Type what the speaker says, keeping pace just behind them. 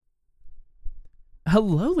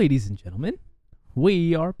Hello, ladies and gentlemen.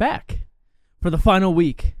 We are back for the final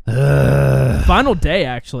week. Final day,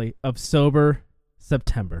 actually, of Sober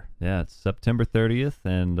September. Yeah, it's September 30th,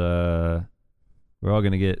 and we're all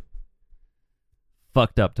going to get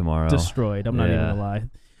fucked up tomorrow. Destroyed. I'm not even going to lie.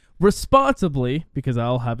 Responsibly, because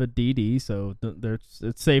I'll have a DD, so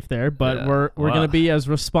it's safe there. But we're going to be as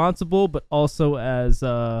responsible, but also as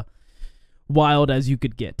wild as you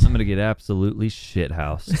could get. I'm going to get absolutely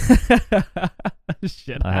shithoused.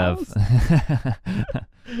 Shithouse?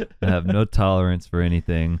 I have no tolerance for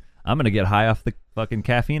anything. I'm going to get high off the fucking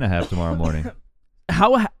caffeine I have tomorrow morning.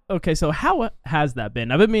 How has that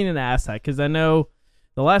been? I've been meaning to ask that because I know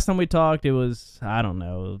the last time we talked, it was, I don't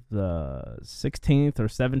know, the 16th or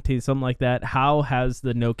 17th, something like that. How has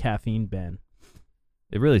the no caffeine been?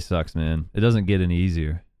 It really sucks, man. It doesn't get any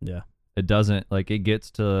easier. Yeah. It doesn't, it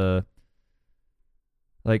gets to,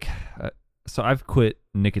 so I've quit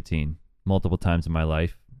nicotine multiple times in my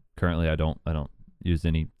life. Currently, I don't use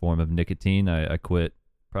any form of nicotine. I quit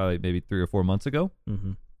probably maybe 3 or 4 months ago.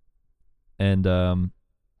 Mm-hmm. And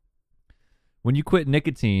when you quit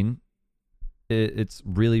nicotine, it's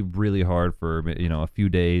really, really hard for, a few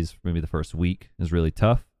days. Maybe the first week is really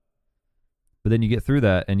tough. But then you get through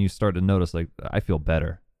that and you start to notice, I feel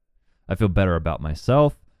better. I feel better about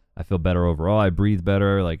myself. I feel better overall. I breathe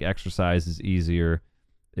better. Exercise is easier.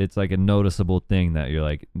 It's a noticeable thing that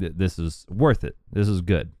you're this is worth it. This is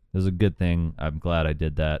good. This is a good thing. I'm glad I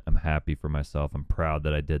did that. I'm happy for myself. I'm proud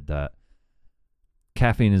that I did that.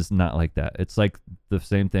 Caffeine is not like that. It's the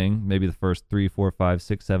same thing. Maybe the first 3, 4, 5,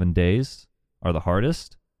 6, 7 days are the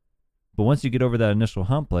hardest. But once you get over that initial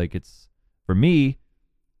hump, for me,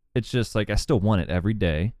 it's just I still want it every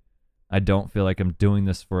day. I don't feel like I'm doing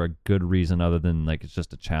this for a good reason other than it's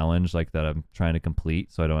just a challenge that I'm trying to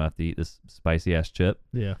complete so I don't have to eat this spicy ass chip.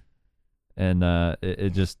 Yeah. And I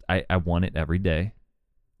want it every day.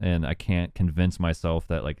 And I can't convince myself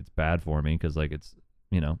that it's bad for me because it's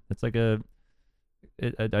I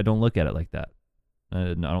don't look at it like that.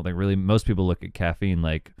 I don't think really most people look at caffeine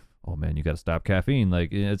oh man, you got to stop caffeine.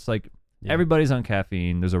 It's everybody's on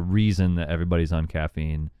caffeine. There's a reason that everybody's on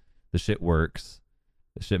caffeine. The shit works.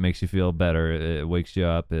 The shit makes you feel better. It wakes you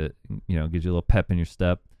up. It gives you a little pep in your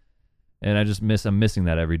step. And I'm missing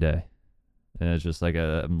that every day. And it's just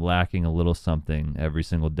I'm lacking a little something every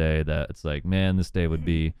single day that it's man, this day would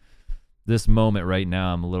be this moment right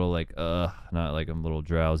now. I'm a little not I'm a little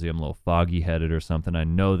drowsy. I'm a little foggy headed or something. I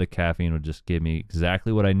know the caffeine would just give me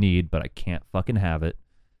exactly what I need, but I can't fucking have it.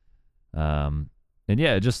 And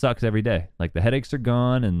yeah, it just sucks every day. The headaches are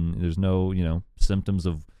gone and there's no, symptoms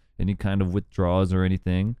of any kind of withdrawals or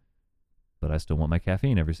anything, but I still want my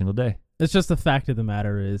caffeine every single day. It's just the fact of the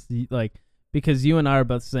matter is because you and I are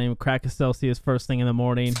both the same, crack a Celsius first thing in the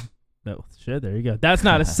morning. Oh, shit, there you go. That's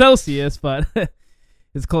not a Celsius, but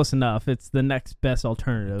it's close enough. It's the next best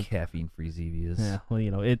alternative. Caffeine-free Zevias. Yeah,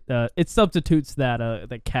 well, it substitutes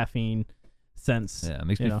that caffeine sense. Yeah, it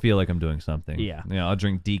makes me feel like I'm doing something. Yeah. I'll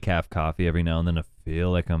drink decaf coffee every now and then. I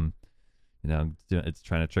feel like I'm, it's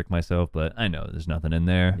trying to trick myself, but I know there's nothing in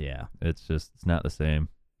there. Yeah. It's not the same.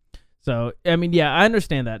 So, I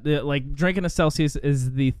understand that. Drinking a Celsius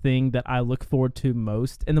is the thing that I look forward to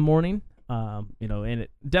most in the morning. And it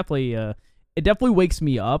definitely wakes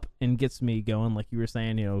me up and gets me going, like you were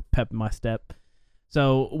saying, pep in my step.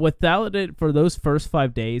 So, without it for those first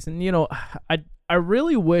 5 days, and, I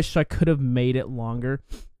really wish I could have made it longer.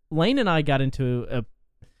 Lane and I got into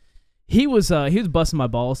he was busting my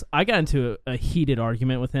balls. I got into a heated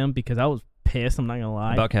argument with him because I was pissed, I'm not going to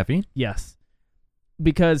lie. About caffeine? Yes.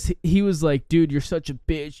 Because he was like, dude, you're such a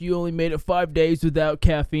bitch. You only made it 5 days without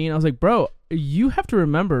caffeine. I was like, bro, you have to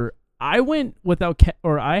remember, I went without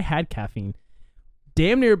I had caffeine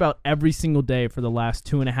damn near about every single day for the last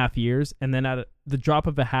 2.5 years. And then at the drop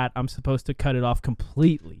of a hat, I'm supposed to cut it off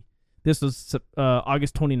completely. This was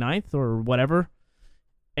August 29th or whatever.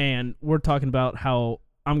 And we're talking about how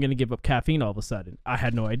I'm going to give up caffeine all of a sudden. I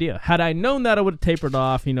had no idea. Had I known that, I would have tapered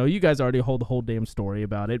off. You guys already hold the whole damn story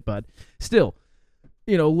about it. But still,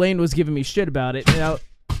 Lane was giving me shit about it.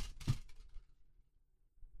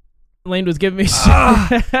 Lane was giving me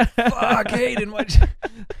shit. Fuck, Hayden. What?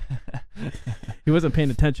 He wasn't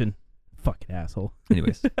paying attention. Fucking asshole.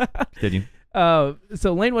 Anyways, continue.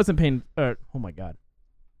 So Lane wasn't paying. Oh my god,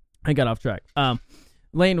 I got off track.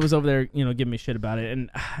 Lane was over there, giving me shit about it,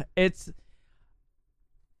 and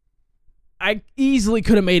I easily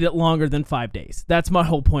could have made it longer than 5 days. That's my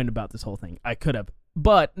whole point about this whole thing. I could have.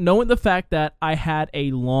 But knowing the fact that I had a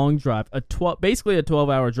long drive, basically a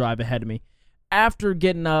 12-hour drive ahead of me, after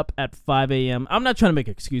getting up at 5 a.m., I'm not trying to make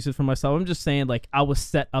excuses for myself. I'm just saying, I was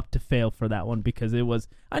set up to fail for that one because I knew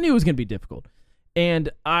it was going to be difficult. And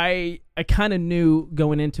I kind of knew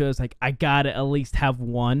going into it, I was like, I gotta at least have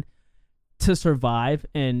one to survive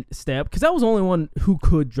and stay up, because I was the only one who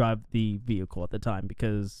could drive the vehicle at the time,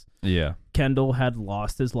 because Yeah. Kendall had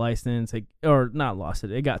lost his license, or not lost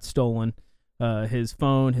it. It got stolen. His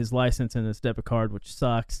phone, his license, and his debit card, which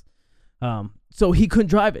sucks. So he couldn't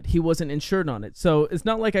drive it. He wasn't insured on it. So it's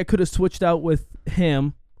not like I could have switched out with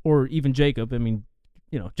him or even Jacob. I mean,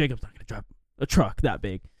 Jacob's not going to drive a truck that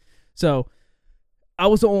big. So I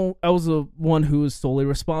was the one who was solely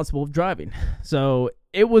responsible of driving. So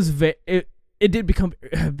it was it did become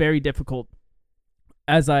very difficult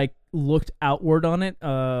as I looked outward on it.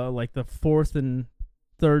 Like the fourth and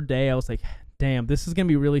third day, I was like, damn, this is going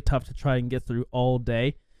to be really tough to try and get through all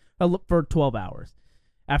day for 12 hours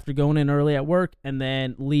after going in early at work and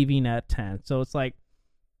then leaving at 10. So it's like,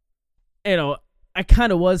 I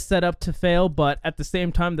kind of was set up to fail, but at the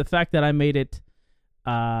same time, the fact that I made it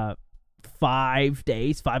 5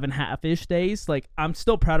 days, 5.5-ish days, like, I'm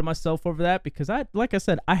still proud of myself over that, because like I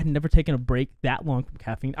said, I had never taken a break that long from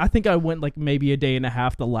caffeine. I think I went like maybe a day and a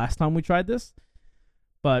half the last time we tried this,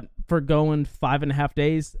 but for going 5.5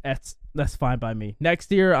 days, that's fine by me.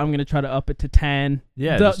 Next year, I'm gonna try to up it to 10.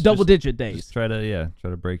 Yeah, double-digit days. Just try to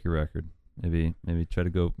break your record. Maybe try to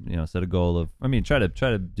go. Set a goal of. I mean, try to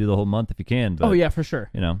do the whole month if you can. But, oh yeah, for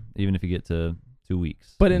sure. Even if you get to 2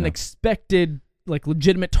 weeks. But an expected, like,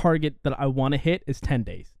 legitimate target that I want to hit is 10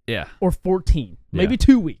 days. Yeah. Or 14, maybe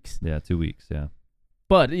 2 weeks. Yeah, 2 weeks. Yeah.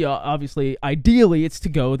 But obviously, ideally, it's to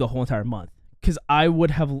go the whole entire month, because I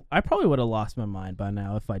probably would have lost my mind by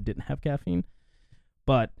now if I didn't have caffeine.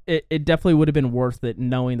 But it definitely would have been worth it,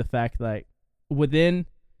 knowing the fact that within,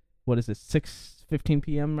 6:15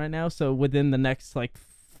 p.m. right now? So within the next,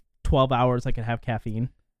 12 hours, I could have caffeine.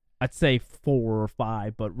 I'd say 4 or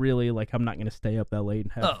 5, but really, I'm not going to stay up that late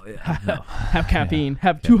and have caffeine,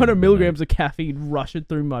 have 200 milligrams of caffeine rushing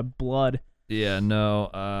through my blood. Yeah, no.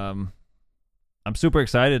 I'm super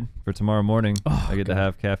excited for tomorrow morning. Oh, I get to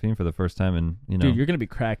have caffeine for the first time in, dude, you're going to be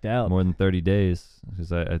cracked out. More than 30 days,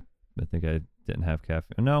 because I think I didn't have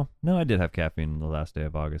caffeine. No, I did have caffeine the last day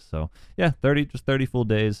of August. So yeah, 30 full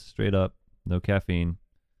days straight up, no caffeine.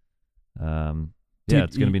 Dude,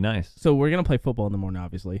 it's gonna be nice. So we're gonna play football in the morning,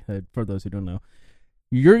 obviously. For those who don't know,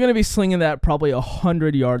 you're gonna be slinging that probably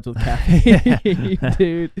 100 yards with caffeine,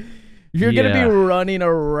 dude. You're gonna be running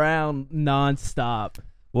around nonstop.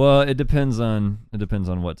 Well, it depends on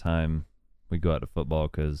what time we go out to football,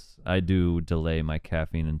 because I do delay my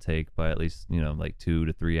caffeine intake by at least 2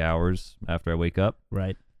 to 3 hours after I wake up.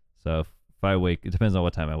 Right. So if I it depends on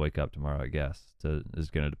what time I wake up tomorrow, I guess. It's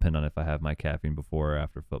going to depend on if I have my caffeine before or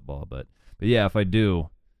after football. But yeah, if I do,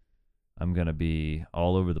 I'm going to be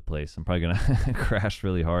all over the place. I'm probably going to crash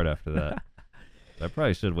really hard after that. I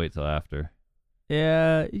probably should wait till after.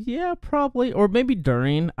 Yeah, probably. Or maybe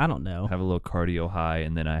during. I don't know. Have a little cardio high,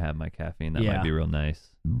 and then I have my caffeine. That might be real nice.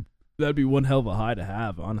 That'd be one hell of a high to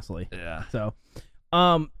have, honestly. Yeah. So,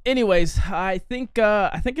 anyways, I think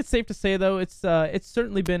it's safe to say, though, it's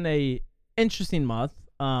certainly been a interesting month.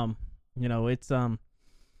 It's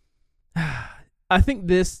I think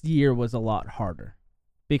this year was a lot harder,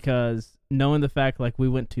 because knowing the fact, we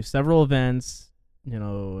went to several events,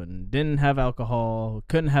 and didn't have alcohol,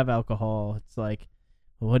 couldn't have alcohol. It's like,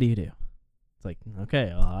 well, what do you do? It's like,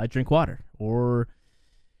 okay, I drink water, or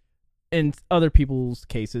in other people's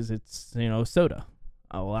cases, it's, soda.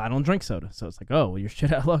 Oh, well, I don't drink soda. So it's like, oh, well, you're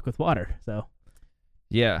shit out of luck with water. So.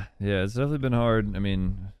 Yeah, it's definitely been hard. I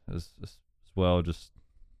mean, as well, just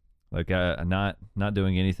not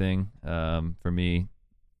doing anything. For me,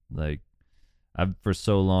 for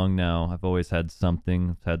so long now, I've always had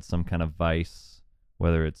something. I've had some kind of vice,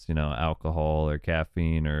 whether it's, alcohol or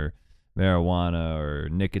caffeine or marijuana or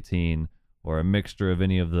nicotine or a mixture of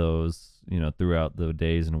any of those, throughout the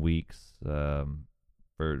days and weeks,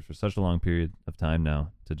 for such a long period of time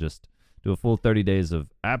now. To just do a full 30 days of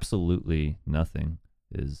absolutely nothing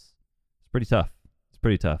is pretty tough. It's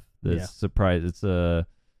pretty tough. It's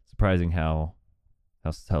surprising how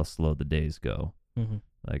slow the days go.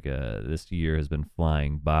 Mm-hmm. This year has been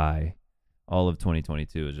flying by. All of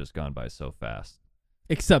 2022 has just gone by so fast.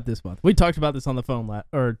 Except this month. We talked about this on the phone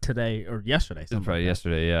today or yesterday. Probably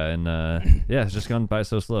yesterday, yeah. And it's just gone by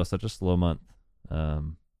so slow. Such a slow month.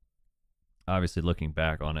 Obviously, looking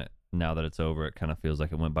back on it, now that it's over, it kind of feels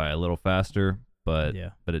like it went by a little faster, but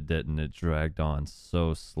it didn't. It dragged on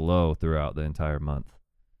so slow throughout the entire month.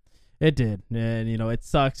 It did. And, it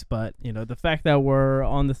sucks, but, the fact that we're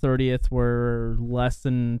on the 30th, we're less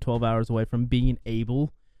than 12 hours away from being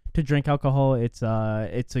able to drink alcohol. It's a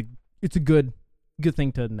good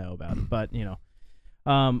thing to know about it. But,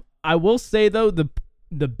 I will say, though,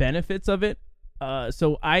 the benefits of it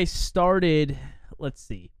So I started, let's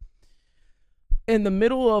see, in the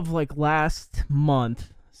middle of like last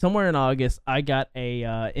month, somewhere in August, I got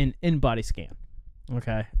an in-body scan.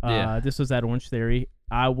 Okay. Yeah. This was at Orange Theory.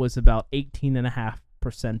 I was about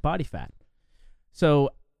 18.5% body fat. So,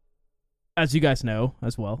 as you guys know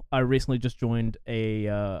as well, I recently just joined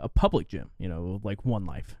a public gym, like One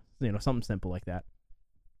Life, something simple like that.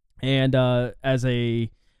 And as an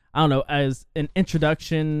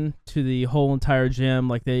introduction to the whole entire gym,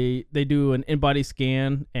 like they do an in-body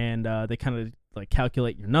scan and they kind of like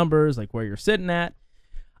calculate your numbers, like where you're sitting at.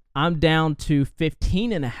 I'm down to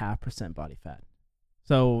 15.5% body fat.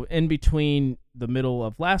 So in between the middle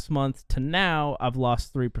of last month to now, I've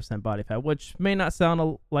lost 3% body fat, which may not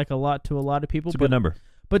sound like a lot to a lot of people. It's a good number.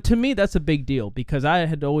 But to me, that's a big deal because I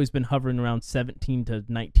had always been hovering around 17 to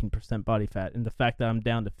 19% body fat. And the fact that I'm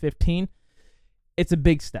down to 15, it's a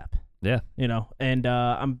big step. Yeah. And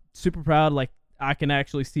I'm super proud. Like, I can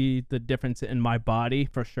actually see the difference in my body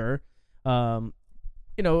for sure.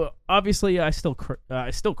 Obviously I still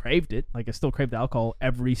craved it. Like I still craved alcohol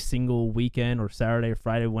every single weekend or Saturday or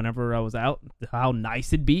Friday whenever I was out. How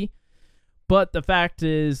nice it'd be. But the fact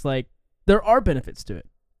is, like, there are benefits to it,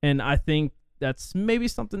 and I think that's maybe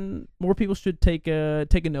something more people should take a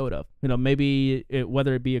note of. Maybe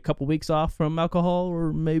whether it be a couple weeks off from alcohol,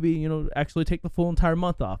 or maybe actually take the full entire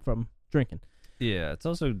month off from drinking. Yeah, it's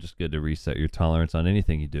also just good to reset your tolerance on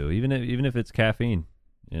anything you do, even if it's caffeine.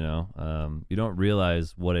 You don't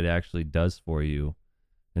realize what it actually does for you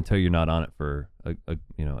until you're not on it for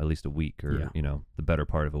at least a week or the better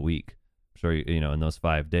part of a week. I'm sure in those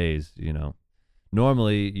 5 days,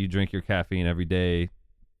 normally you drink your caffeine every day,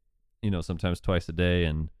 sometimes twice a day,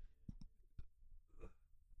 and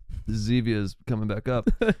Zevia is coming back up.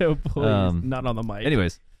 Oh, please, not on the mic.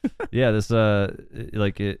 Anyways, yeah, this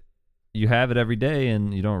you have it every day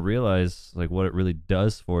and you don't realize like what it really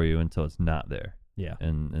does for you until it's not there. Yeah.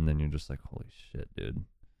 And then you're just like, holy shit, dude.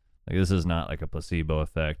 Like, this is not like a placebo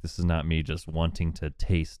effect. This is not me just wanting to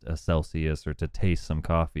taste a Celsius or to taste some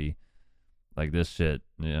coffee. Like, this shit,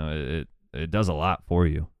 it does a lot for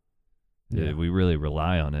you. Yeah. We really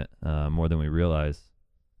rely on it more than we realize.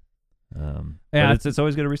 Yeah, but it's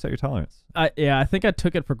always good to reset your tolerance. I think I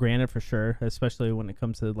took it for granted for sure, especially when it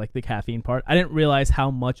comes to like the caffeine part. I didn't realize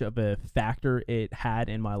how much of a factor it had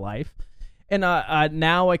in my life. And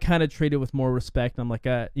now I kind of treat it with more respect. I'm like,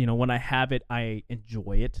 when I have it, I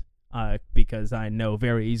enjoy it because I know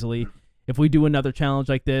very easily if we do another challenge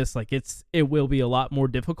like this, like it will be a lot more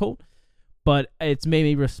difficult. But it's made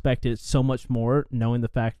me respect it so much more, knowing the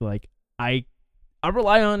fact that, like, I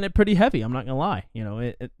rely on it pretty heavy. I'm not gonna lie.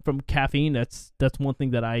 From caffeine, that's one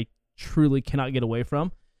thing that I truly cannot get away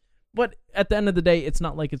from. But at the end of the day, it's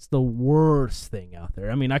not like it's the worst thing out there.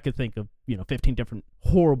 I mean, I could think of 15 different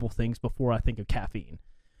horrible things before I think of caffeine,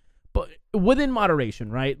 but within moderation,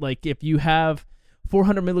 right? Like if you have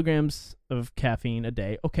 400 milligrams of caffeine a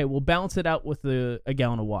day, okay, we'll balance it out with a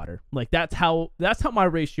gallon of water. Like that's how my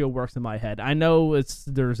ratio works in my head. I know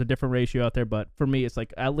there's a different ratio out there, but for me, it's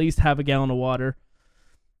like at least have a gallon of water,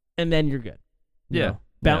 and then you're good.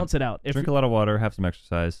 Balance it out. Drink a lot of water, have some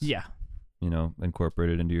exercise. Yeah. Incorporate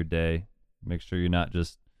it into your day. Make sure you're not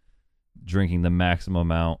just drinking the maximum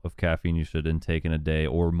amount of caffeine you should intake in a day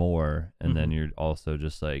or more, and then you're also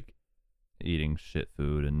just like eating shit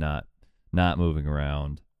food and not moving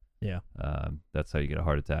around. Yeah. That's how you get a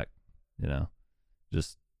heart attack.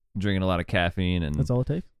 Just drinking a lot of caffeine and that's all it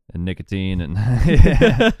takes. And nicotine and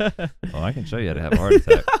oh, I can show you how to have a heart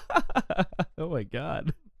attack. Oh my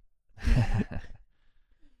god.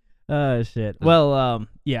 Oh shit. Well,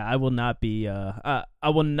 I will not be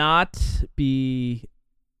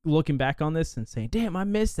looking back on this and saying, "Damn, I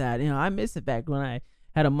missed that." I missed it back when I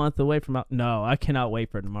had a month away from. No, I cannot wait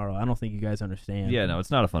for tomorrow. I don't think you guys understand. Yeah, no,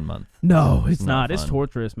 it's not a fun month. No, it's not. It's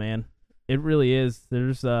torturous, man. It really is.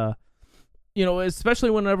 There's especially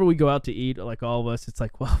whenever we go out to eat, like all of us, it's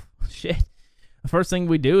like, well, shit. The first thing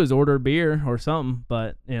we do is order beer or something,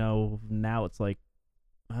 but now it's like,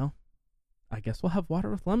 well, I guess we'll have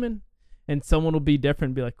water with lemon, and someone will be different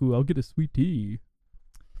and be like, "Ooh, I'll get a sweet tea."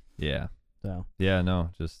 Yeah. So. Yeah, no,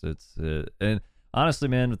 just it's and honestly,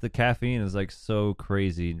 man, with the caffeine is like so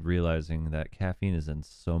crazy realizing that caffeine is in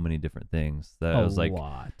so many different things that I was like,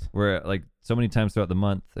 where like so many times throughout the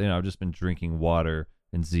month, I've just been drinking water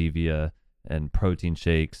and Zevia and protein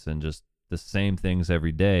shakes and just the same things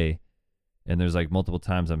every day. And there's like multiple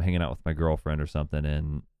times I'm hanging out with my girlfriend or something,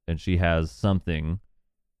 and she has something.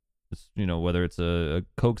 Whether it's a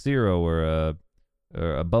Coke Zero or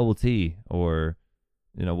a bubble tea or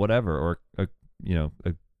whatever, or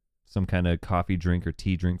some kind of coffee drink or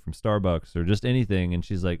tea drink from Starbucks or just anything, and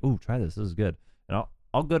she's like, "Ooh, try this. This is good." And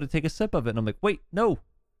I'll go to take a sip of it, and I'm like, wait, no,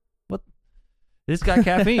 what? This got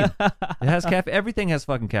caffeine. It has caffeine. Everything has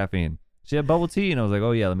fucking caffeine. She had bubble tea, and I was like,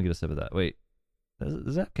 oh yeah, let me get a sip of that. Wait,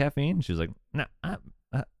 is that caffeine? She was like, no, I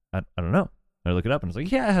don't know. I look it up, and it's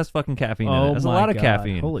like, yeah, it has fucking caffeine in it. It has a lot of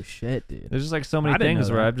caffeine. Holy shit, dude. There's just like so many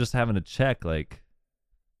things where I'm just having to check, like,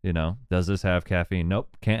 does this have caffeine?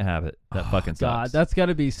 Nope, can't have it. That fucking sucks. God, that's got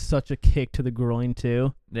to be such a kick to the groin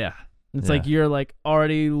too. Yeah. It's like you're like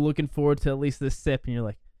already looking forward to at least this sip, and you're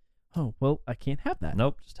like, oh well, I can't have that.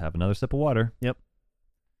 Nope, just have another sip of water. Yep.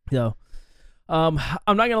 So, I'm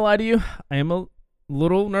not gonna lie to you. I am a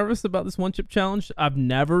little nervous about this one chip challenge. I've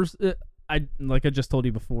never, I just told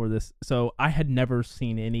you before this, so I had never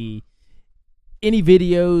seen any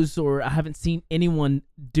videos, or I haven't seen anyone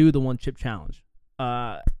do the one chip challenge.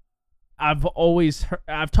 I've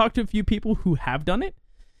talked to a few people who have done it,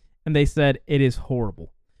 and they said it is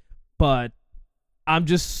horrible. But I'm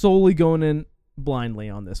just solely going in blindly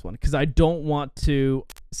on this one because I don't want to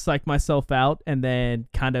psych myself out and then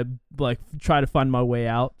kind of like try to find my way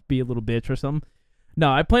out, be a little bitch or something.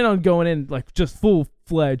 No, I plan on going in like just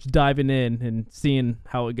full-fledged, diving in and seeing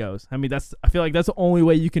how it goes. I mean, I feel like that's the only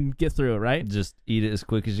way you can get through it, right? Just eat it as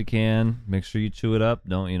quick as you can. Make sure you chew it up.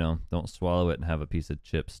 Don't swallow it and have a piece of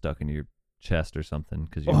chip stuck in your chest or something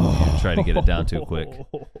because you try to get it down too quick.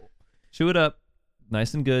 Chew it up,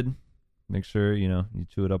 nice and good. Make sure you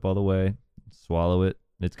chew it up all the way. Swallow it.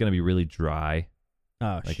 It's gonna be really dry,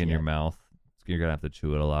 in your mouth. You're gonna have to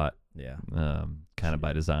chew it a lot. Yeah. Kind of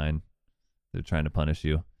by design. They're trying to punish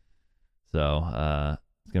you. So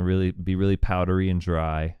it's gonna be really powdery and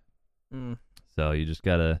dry. So you just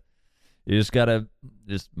gotta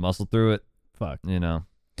muscle through it. Fuck.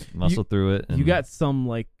 Muscle through it. You got some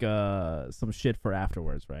some shit for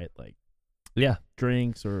afterwards, right? Like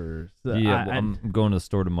drinks or I'm going to the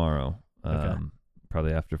store tomorrow. Okay.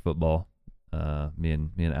 Probably after football. Me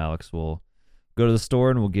and Alex will go to the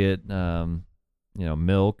store and we'll get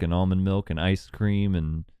milk and almond milk and ice cream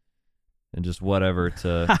and just whatever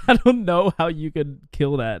to. I don't know how you could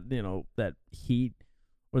kill that that heat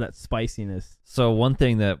or that spiciness. So one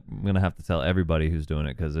thing that I'm gonna have to tell everybody who's doing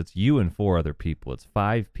it, because it's you and 4 other people. It's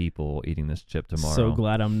 5 people eating this chip tomorrow. So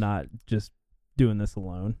glad I'm not just doing this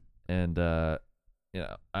alone. And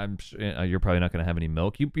I'm sure you're probably not gonna have any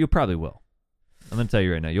milk. You probably will. I'm gonna tell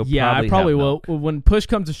you right now. I probably will. When push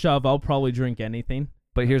comes to shove, I'll probably drink anything.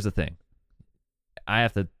 But here's the thing. I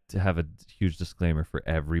have to have a huge disclaimer for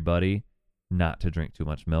everybody not to drink too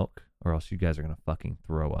much milk, or else you guys are gonna fucking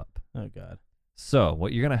throw up. Oh God. So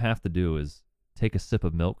what you're gonna have to do is take a sip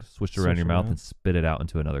of milk, swish it around your mouth, and spit it out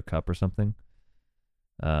into another cup or something.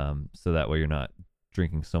 So that way you're not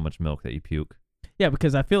drinking so much milk that you puke. Yeah,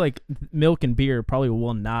 because I feel like milk and beer probably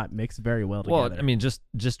will not mix very well together. Well, I mean, just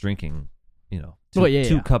drinking,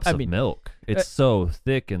 2 cups of milk. It's so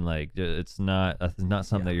thick and like it's not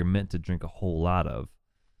something that you're meant to drink a whole lot of.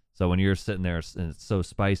 So when you're sitting there and it's so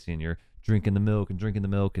spicy and you're drinking the milk and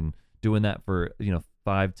doing that for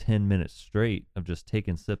 5-10 minutes straight of just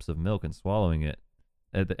taking sips of milk and swallowing it,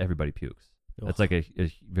 everybody pukes. Ugh. That's like a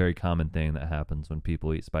very common thing that happens when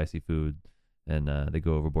people eat spicy food and they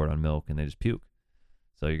go overboard on milk and they just puke.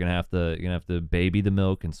 So you're gonna have to baby the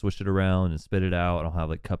milk and swish it around and spit it out. I'll have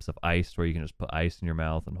like cups of ice where you can just put ice in your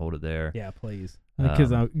mouth and hold it there. Yeah, please,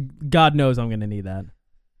 because God knows I'm gonna need that.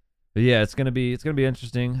 But yeah, it's gonna be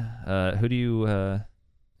interesting. Who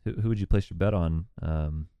would you place your bet on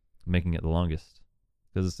making it the longest?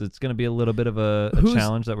 Because it's gonna be a little bit of a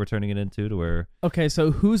challenge that we're turning it into to where. Okay,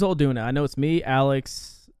 so who's all doing it? I know it's me,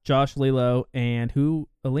 Alex, Josh, Lilo, and who?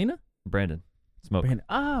 Alina? Brandon. Smoke. Brandon.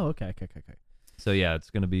 Oh, okay. So yeah, it's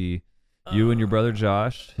gonna be you and your brother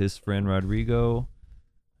Josh, his friend Rodrigo,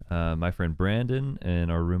 my friend Brandon,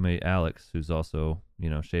 and our roommate Alex, who's also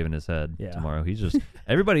shaving his head tomorrow. He's just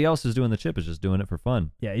everybody else is doing the chip is just doing it for fun.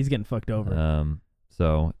 Yeah, he's getting fucked over.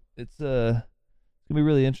 So it's gonna be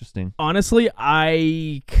really interesting. Honestly,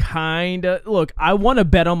 I want to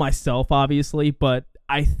bet on myself, obviously, but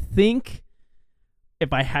I think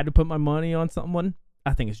if I had to put my money on someone,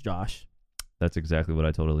 I think it's Josh. That's exactly what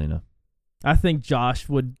I told Alina. I think Josh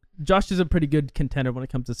is a pretty good contender when it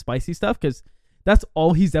comes to spicy stuff because that's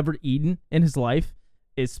all he's ever eaten in his life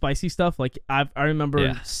is spicy stuff. Like I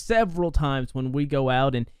remember several times when we go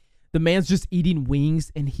out and the man's just eating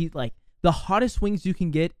wings and he like the hottest wings you can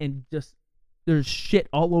get and just there's shit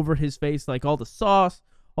all over his face, like all the sauce,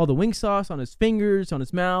 all the wing sauce on his fingers, on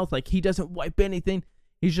his mouth. Like he doesn't wipe anything.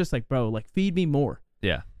 He's just like, bro, like feed me more.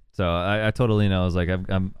 Yeah. So I told Alina, I was like,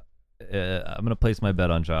 I'm gonna place my bet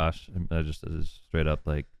on Josh. I just straight up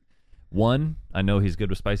like, 1, I know he's good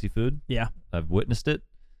with spicy food. Yeah, I've witnessed it,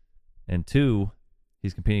 and 2,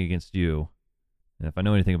 he's competing against you, And if I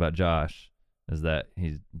know anything about Josh, is that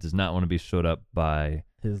he does not want to be showed up by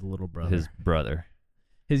His little brother. his brother.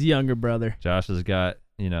 His younger brother. Josh has got,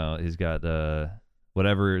 he's got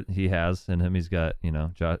whatever he has in him. He's got,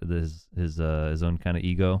 his own kind of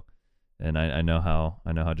ego, and I know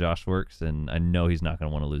how Josh works, and I know he's not going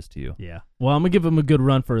to want to lose to you. Yeah. Well, I'm gonna give him a good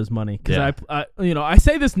run for his money because Yeah. I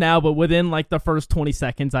say this now, but within like the first 20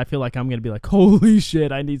 seconds, I feel like I'm gonna be like, holy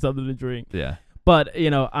shit, I need something to drink. Yeah. But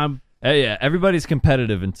I'm. Yeah, everybody's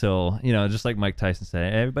competitive until, just like Mike Tyson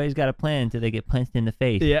said, everybody's got a plan until they get punched in the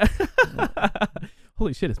face. Yeah.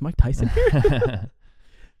 Holy shit, is Mike Tyson here?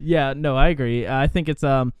 Yeah, no, I agree. I think it's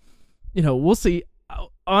we'll see.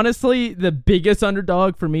 Honestly, the biggest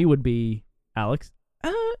underdog for me would be Alex.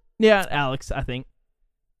 Yeah, Alex, I think.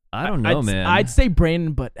 I don't know, man. I'd say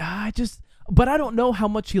Brandon, but I don't know how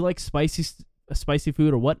much he likes spicy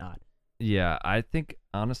food or whatnot. Yeah, I think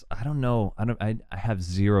I don't know. I have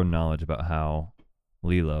zero knowledge about how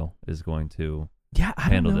Lilo is going to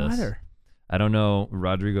handle this. Either. I don't know.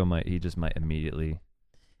 Rodrigo might immediately.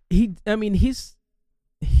 He's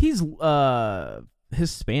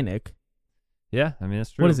Hispanic. Yeah, I mean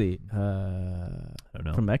that's true. What is he? I don't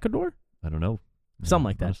know. From Ecuador? I don't know. Something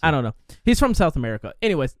like that. Honestly. I don't know. He's from South America.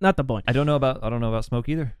 Anyways, not the point. I don't know about Smoke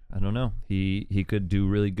either. I don't know. He could do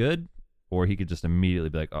really good, or he could just immediately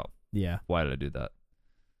be like, oh, yeah, why did I do that?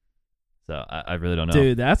 So I really don't know.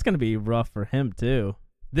 Dude, that's gonna be rough for him too.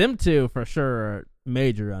 Them two for sure are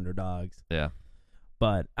major underdogs. Yeah.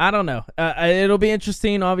 But I don't know. It'll be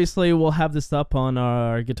interesting. Obviously, we'll have this up on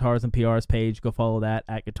our Guitars and PRs page. Go follow that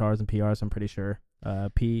at Guitars and PRs. I'm pretty sure.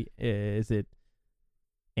 P is it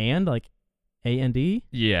and like A&D?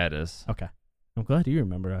 Yeah, it is. Okay. I'm glad you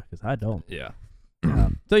remember because I don't. Yeah.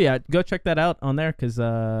 So yeah, go check that out on there because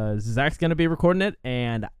Zach's gonna be recording it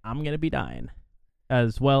and I'm gonna be dying,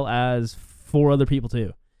 as well as 4 other people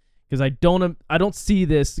too. Because I don't see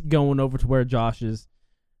this going over to where Josh is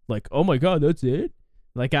like, oh my god, that's it.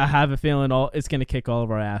 Like I have a feeling it's gonna kick all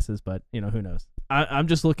of our asses, but who knows? I'm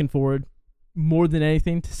just looking forward more than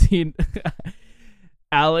anything to seeing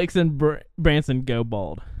Alex and Branson go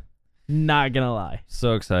bald. Not gonna lie.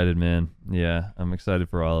 So excited, man. Yeah, I'm excited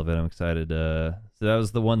for all of it. I'm excited. So that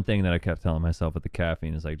was the one thing that I kept telling myself with the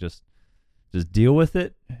caffeine is like just deal with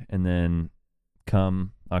it, and then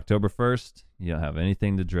come October 1st, you don't have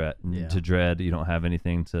anything to dread. You don't have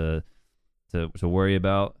anything to worry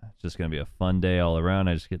about. It's just gonna be a fun day all around.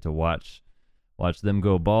 I just get to watch them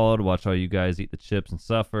go bald, watch all you guys eat the chips and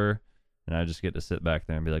suffer, and I just get to sit back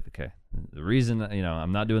there and be like, okay, the reason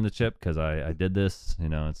I'm not doing the chip because I did this.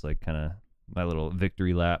 It's like kind of my little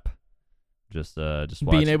victory lap. Just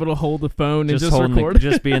being able to hold the phone and just record.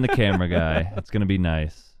 Just being the camera guy. It's gonna be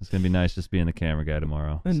nice. It's gonna be nice just being the camera guy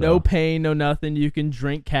tomorrow. No pain, no nothing. You can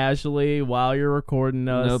drink casually while you're recording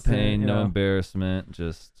us. No pain, no embarrassment.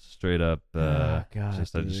 Just straight up. God, I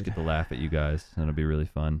just get to laugh at you guys, and it'll be really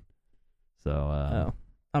fun. So.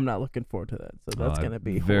 I'm not looking forward to that. So that's gonna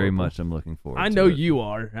be very horrible. much. I'm looking forward. I to know it. you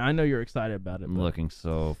are. I know you're excited about it. I'm looking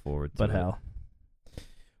so forward to it. But hell.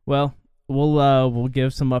 Well, we'll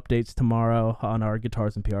give some updates tomorrow on our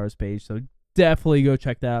Guitars and PRs page. So definitely go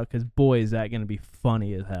check that out because boy is that gonna be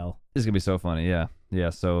funny as hell. It's gonna be so funny. Yeah.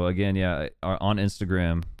 So again, on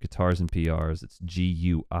Instagram, Guitars and PRs. It's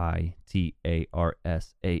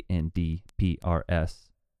GUITARSANDPRS.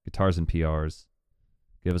 Guitars and PRs.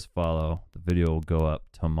 Give us a follow. The video will go up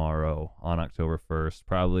tomorrow on October 1st,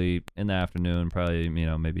 probably in the afternoon, probably,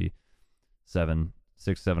 maybe 7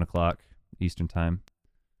 o'clock Eastern time.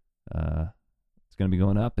 It's going to be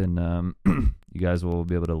going up, and you guys will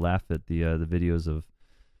be able to laugh at the videos of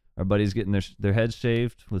our buddies getting their heads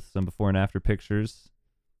shaved with some before and after pictures.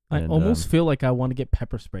 I almost feel like I want to get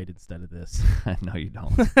pepper sprayed instead of this. No, you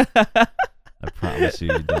don't. I promise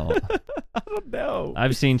you don't. I don't know.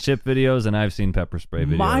 I've seen chip videos and I've seen pepper spray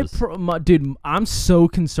videos. Dude, I'm so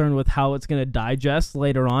concerned with how it's gonna digest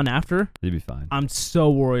later on after. You'll be fine. I'm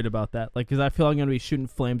so worried about that, because I feel like I'm gonna be shooting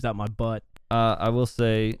flames out my butt. I will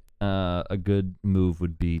say a good move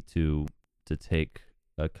would be to take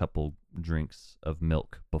a couple drinks of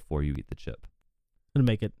milk before you eat the chip. Gonna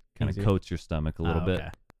make it kind of coats your stomach a little bit.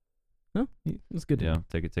 No, that's good.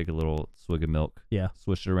 Take a little swig of milk. Yeah.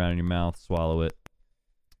 Swish it around in your mouth, swallow it.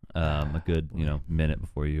 A good minute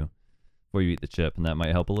before you eat the chip, and that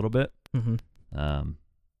might help a little bit. Mm-hmm.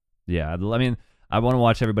 Yeah. I mean, I want to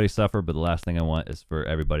watch everybody suffer, but the last thing I want is for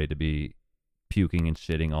everybody to be puking and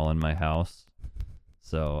shitting all in my house.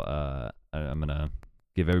 So I'm gonna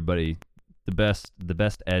give everybody the best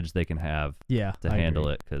edge they can have. Yeah, to handle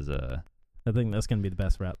it, because I think that's gonna be the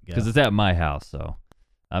best route. Because it's at my house, so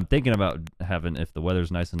I'm thinking about having, if the weather's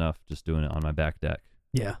nice enough, just doing it on my back deck.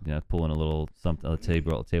 Yeah. Pulling a little something, a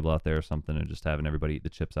table out there or something, and just having everybody eat the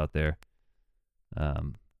chips out there. But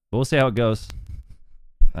we'll see how it goes.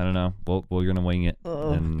 I don't know. We're gonna wing it,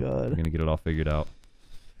 and we're gonna get it all figured out.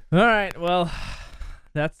 All right. Well,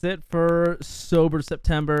 that's it for Sober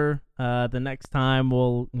September. The next time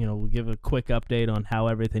we'll give a quick update on how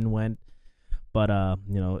everything went, but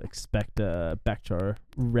expect back to our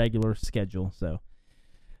regular schedule. So.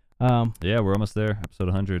 Yeah, we're almost there. Episode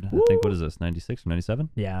 100. Woo! I think, what is this, 96 or 97?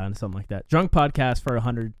 Yeah, and something like that. Drunk podcast for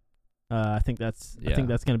 100. I think that's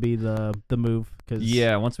gonna be the move.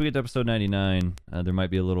 Yeah, once we get to episode 99, there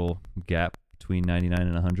might be a little gap between 99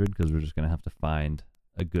 and 100 because we're just gonna have to find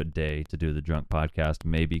a good day to do the drunk podcast.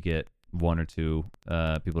 Maybe get one or two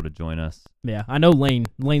people to join us. Yeah, I know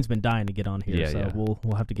Lane's been dying to get on here, so yeah.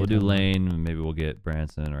 we'll have to get. We'll do Lane, and maybe we'll get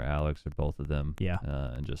Branson or Alex or both of them. Yeah,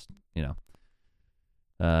 and just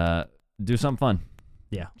do something fun.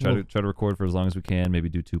 Yeah. Try to record for as long as we can. Maybe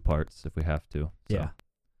do 2 parts if we have to. So. Yeah.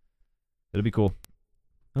 It'll be cool.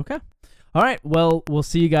 Okay. All right. Well, we'll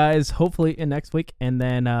see you guys hopefully in next week, and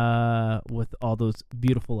then with all those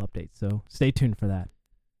beautiful updates. So stay tuned for that.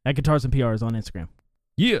 At Guitars and PRs on Instagram.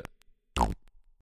 Yeah.